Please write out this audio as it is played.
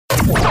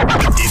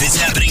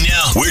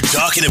We're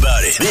talking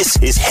about it. This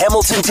is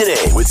Hamilton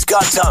Today with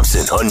Scott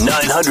Thompson on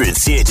 900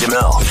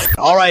 CHML.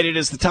 All right, it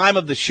is the time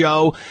of the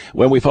show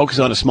when we focus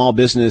on a small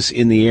business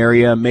in the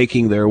area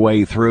making their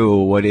way through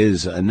what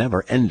is a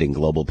never-ending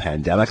global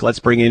pandemic. Let's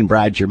bring in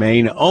Brad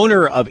Germain,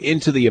 owner of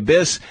Into the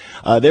Abyss.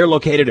 They're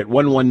located at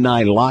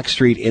 119 Locke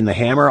Street in the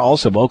Hammer,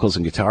 also vocals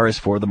and guitarist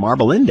for the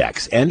Marble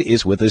Index, and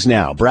is with us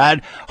now.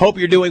 Brad, hope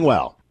you're doing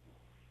well.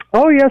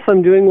 Oh, yes,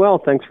 I'm doing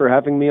well. Thanks for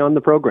having me on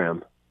the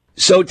program.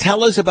 So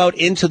tell us about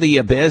Into the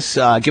Abyss.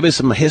 Give us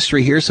some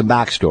history here, some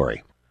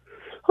backstory.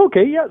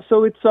 Okay, yeah.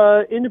 So it's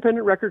an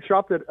independent record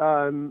shop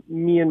that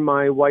me and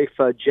my wife,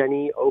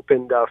 Jenny,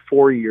 opened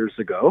 4 years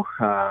ago.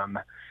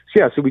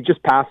 So we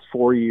just passed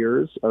 4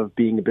 years of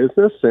being a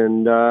business,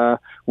 and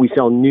we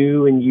sell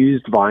new and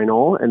used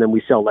vinyl, and then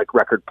we sell like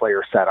record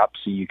player setups,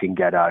 so you can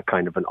get a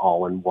kind of an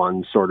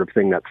all-in-one sort of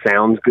thing that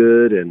sounds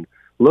good and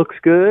looks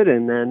good,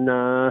 and then...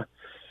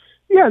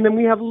 and then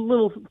we have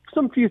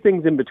some few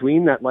things in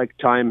between that like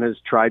time has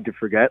tried to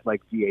forget,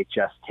 like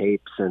VHS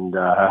tapes and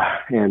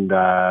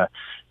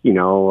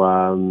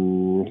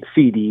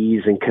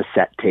CDs and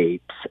cassette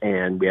tapes,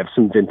 and we have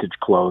some vintage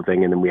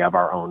clothing, and then we have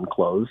our own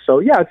clothes. So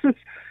yeah,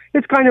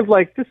 it's kind of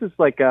like, this is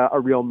like a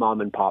real mom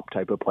and pop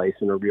type of place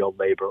and a real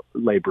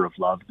labor of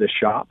love, this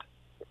shop.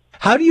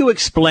 How do you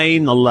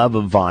explain the love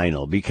of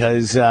vinyl?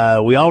 Because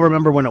we all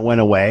remember when it went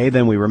away,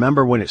 then we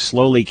remember when it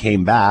slowly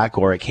came back,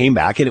 or it came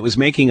back, and it was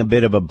making a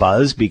bit of a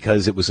buzz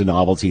because it was a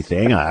novelty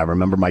thing. I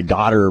remember my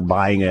daughter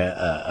buying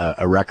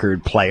a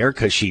record player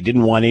because she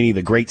didn't want any of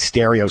the great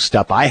stereo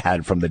stuff I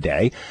had from the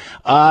day.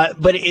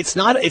 But it's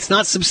not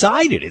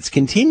subsided. It's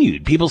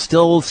continued. People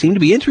still seem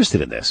to be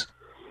interested in this.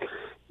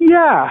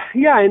 Yeah.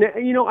 And,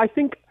 I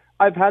think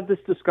I've had this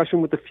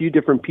discussion with a few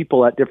different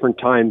people at different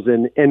times,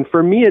 and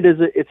for me,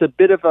 it's a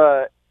bit of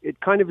a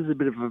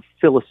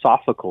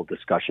philosophical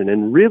discussion,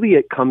 and really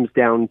it comes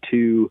down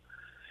to,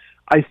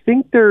 I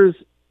think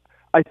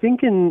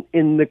in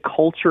the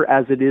culture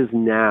as it is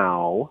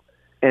now,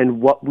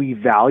 and what we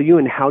value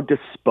and how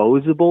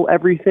disposable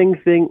everything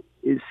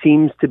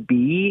seems to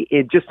be,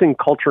 just in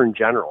culture in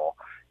general,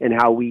 and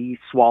how we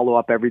swallow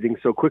up everything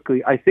so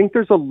quickly. I think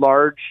there's a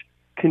large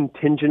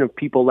contingent of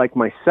people like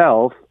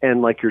myself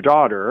and like your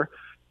daughter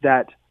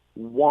that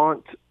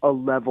want a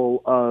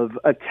level of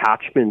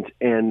attachment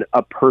and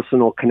a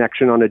personal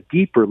connection on a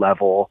deeper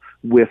level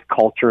with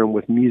culture and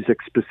with music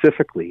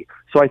specifically.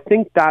 So I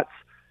think that's,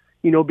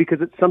 because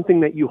it's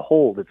something that you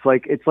hold. It's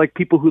like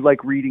people who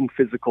like reading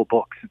physical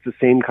books. It's the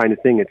same kind of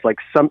thing. It's like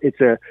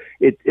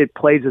it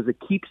plays as a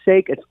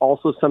keepsake. It's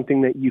also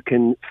something that you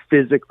can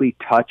physically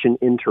touch and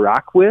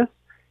interact with,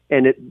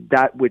 and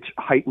that which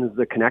heightens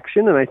the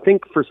connection. And I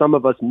think for some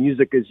of us,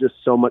 music is just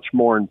so much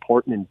more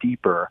important and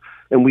deeper,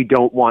 and we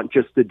don't want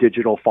just the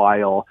digital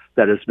file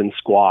that has been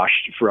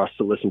squashed for us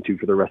to listen to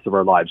for the rest of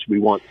our lives. We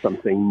want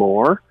something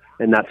more,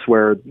 and that's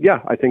where,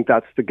 I think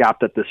that's the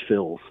gap that this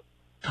fills.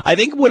 I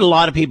think what a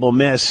lot of people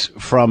miss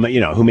from,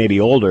 who may be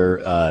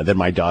older than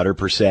my daughter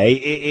per se,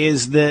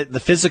 is the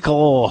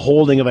physical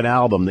holding of an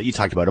album that you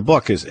talked about. A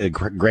book is a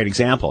great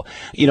example.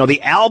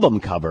 The album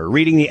cover,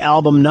 reading the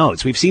album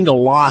notes. We have seemed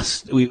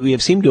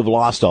to have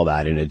lost all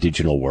that in a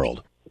digital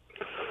world.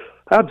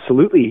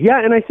 Absolutely. Yeah.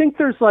 And I think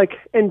there's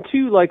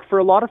for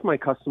a lot of my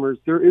customers,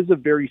 there is a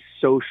very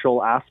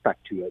social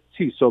aspect to it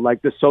too. So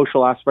like the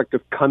social aspect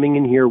of coming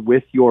in here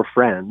with your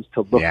friends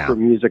to look for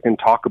music and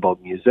talk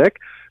about music,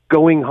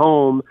 going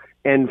home,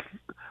 and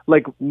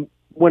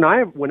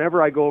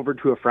whenever I go over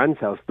to a friend's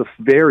house, the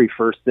very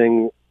first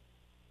thing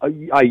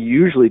I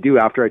usually do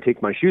after I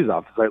take my shoes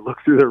off is I look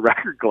through their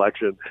record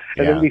collection,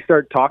 and then we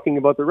start talking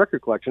about the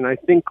record collection. I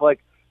think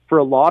for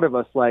a lot of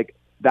us,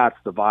 that's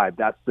the vibe,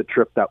 that's the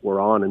trip that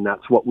we're on, and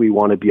that's what we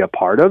want to be a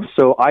part of.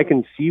 So I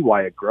can see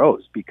why it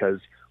grows,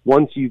 because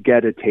once you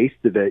get a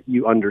taste of it,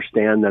 you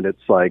understand that it's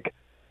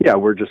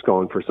we're just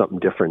going for something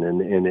different,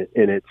 and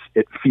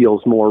it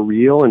feels more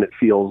real, and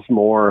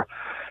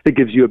it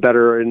gives you a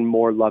better and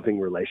more loving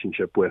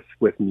relationship with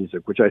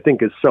music, which I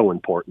think is so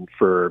important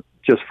for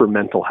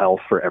mental health,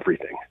 for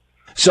everything.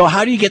 So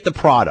how do you get the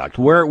product?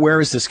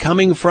 Where is this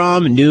coming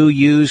from? New,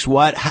 used,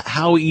 what?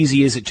 How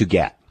easy is it to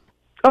get?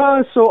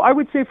 So I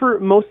would say for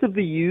most of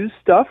the used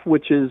stuff,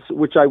 which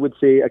I would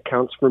say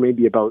accounts for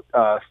maybe about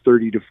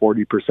 30 to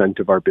 40%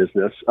 of our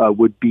business,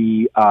 would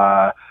be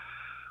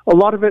a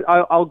lot of it.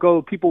 I'll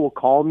go. People will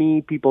call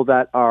me. People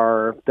that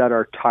are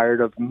tired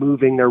of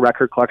moving their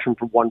record collection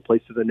from one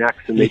place to the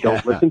next, and they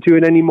don't listen to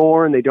it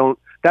anymore, and they don't.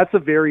 That's a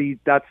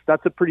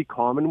pretty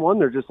common one.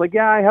 They're just like,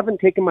 I haven't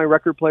taken my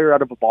record player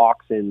out of a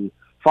box in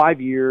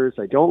 5 years.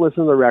 I don't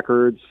listen to the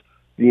records.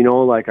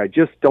 I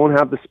just don't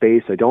have the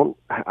space. I don't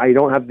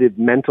have the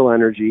mental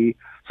energy.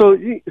 So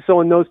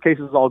in those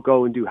cases, I'll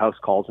go and do house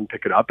calls and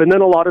pick it up. And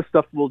then a lot of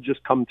stuff will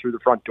just come through the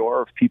front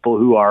door of people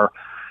who are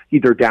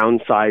either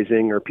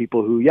downsizing, or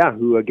people who have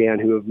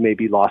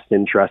maybe lost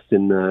interest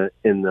in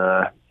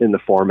the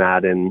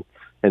format, and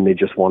they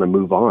just want to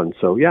move on.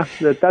 So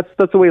that's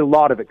the way a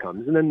lot of it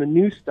comes. And then the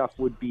new stuff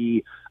would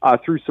be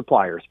through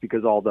suppliers,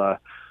 because all the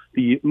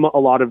a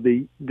lot of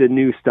the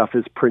new stuff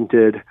is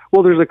printed.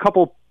 Well, there's a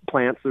couple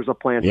plants. There's a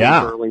plant in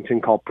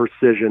Burlington called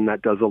Precision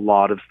that does a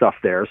lot of stuff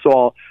there.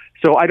 So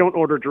I don't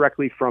order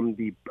directly from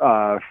the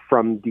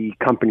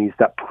companies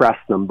that press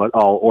them, but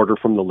I'll order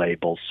from the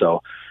labels.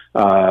 So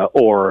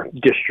or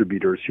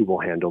distributors who will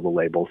handle the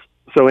labels.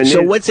 There's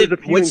a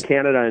few in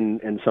Canada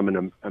and some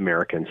in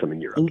America and some in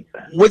Europe.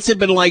 What's it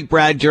been like,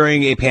 Brad,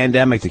 during a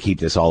pandemic to keep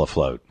this all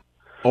afloat?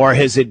 Or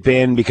has it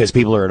been because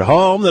people are at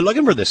home, they're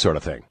looking for this sort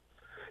of thing?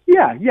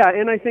 Yeah.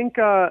 And I think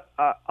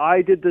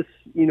I did this,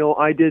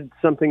 I did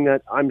something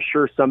that I'm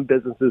sure some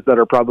businesses that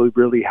are probably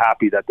really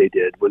happy that they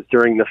did, was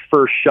during the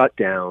first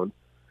shutdown,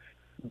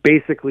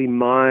 basically in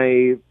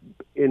my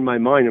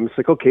mind, I'm just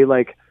like, okay,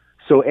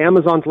 so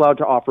Amazon's allowed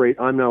to operate,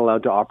 I'm not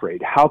allowed to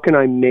operate. How can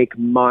I make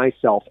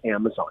myself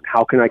Amazon?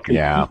 How can I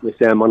compete with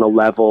them on a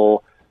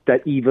level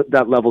that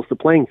levels the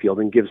playing field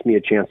and gives me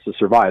a chance to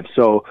survive?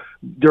 So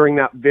during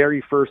that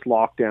very first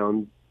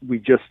lockdown, we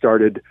just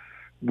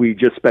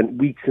spent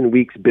weeks and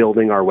weeks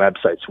building our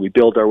website. So we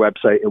built our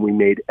website and we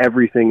made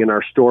everything in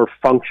our store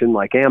function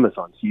like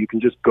Amazon. So you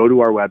can just go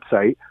to our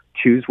website,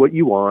 choose what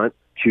you want,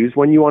 choose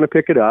when you want to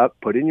pick it up,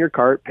 put it in your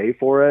cart, pay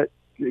for it.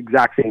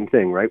 Exact same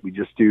thing, right? We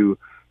just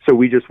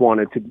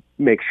wanted to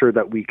make sure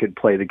that we could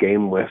play the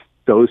game with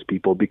those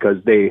people because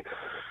they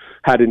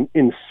had an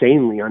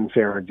insanely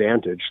unfair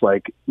advantage.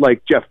 Like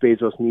Jeff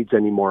Bezos needs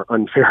any more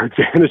unfair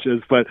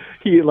advantages, but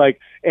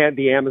and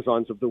the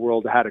Amazons of the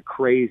world had a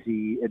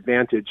crazy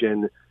advantage.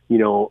 And,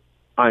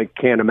 I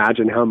can't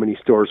imagine how many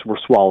stores were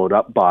swallowed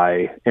up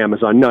by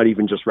Amazon, not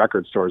even just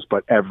record stores,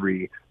 but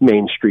every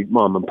Main Street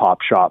mom and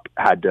pop shop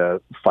had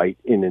to fight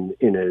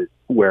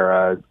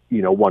where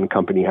one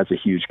company has a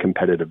huge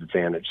competitive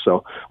advantage.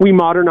 So we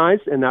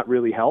modernized, and that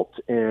really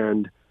helped.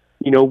 And,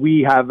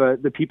 we have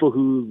the people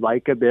who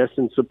like Abyss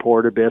and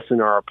support Abyss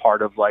and are a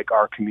part of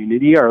our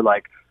community are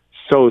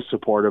so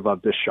supportive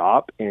of the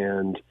shop.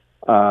 And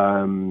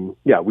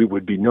we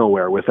would be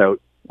nowhere without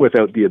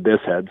the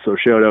Abyss heads. So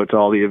shout out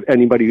to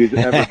anybody who's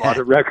ever bought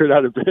a record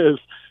out of Abyss.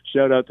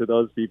 Shout out to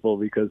those people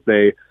because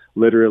they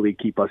literally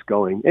keep us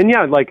going. And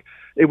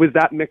it was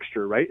that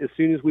mixture, right? As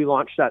soon as we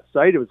launched that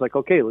site, it was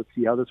okay, let's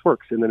see how this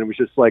works. And then it was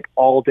just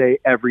all day,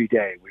 every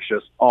day. It was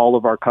just all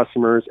of our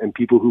customers and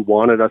people who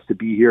wanted us to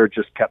be here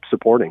just kept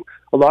supporting.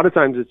 A lot of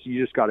times it's you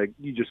just gotta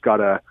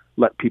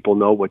let people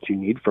know what you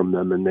need from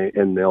them,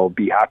 and they'll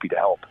be happy to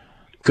help.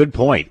 Good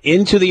point.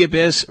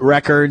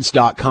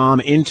 IntoTheAbyssRecords.com,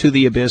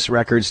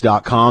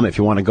 IntoTheAbyssRecords.com if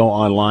you want to go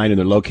online, and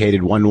they're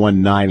located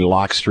 119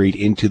 Locke Street,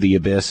 Into the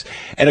Abyss.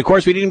 And of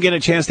course, we didn't get a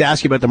chance to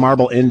ask you about the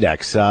Marble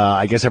Index.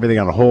 I guess everything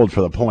on hold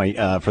for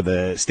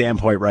the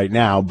standpoint right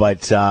now.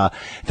 But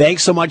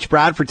thanks so much,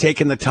 Brad, for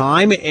taking the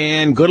time,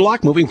 and good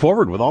luck moving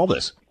forward with all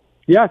this.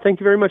 Yeah, thank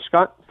you very much,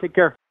 Scott. Take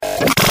care.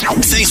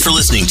 Thanks for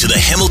listening to the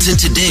Hamilton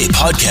Today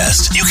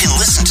podcast. You can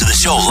listen to the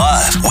show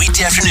live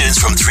weekday afternoons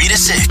from 3 to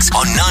 6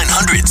 on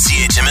 900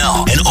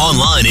 CHML and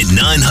online at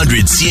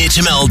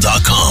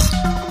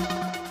 900CHML.com.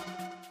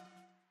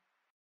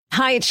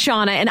 Hi, it's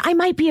Shauna, and I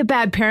might be a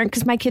bad parent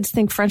because my kids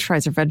think French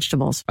fries are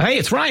vegetables. Hey,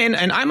 it's Ryan,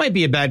 and I might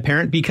be a bad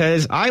parent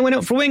because I went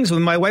out for wings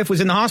when my wife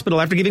was in the hospital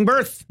after giving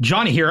birth.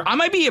 Johnny here. I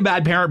might be a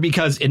bad parent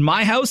because in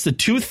my house, the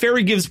tooth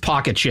fairy gives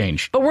pocket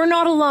change. But we're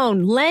not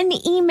alone. Len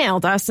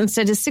emailed us and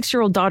said his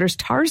 6-year-old daughter's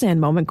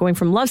Tarzan moment going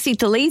from love seat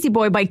to lazy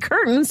boy by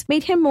curtains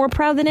made him more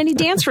proud than any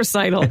dance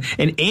recital.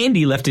 And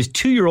Andy left his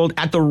 2-year-old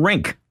at the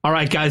rink. All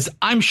right, guys,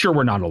 I'm sure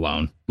we're not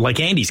alone. Like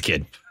Andy's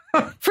kid.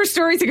 For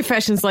stories and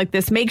confessions like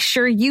this, make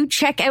sure you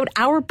check out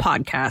our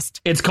podcast.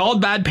 It's called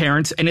Bad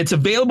Parents, and it's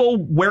available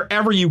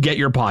wherever you get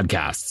your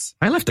podcasts.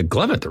 I left a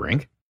glove at the rink.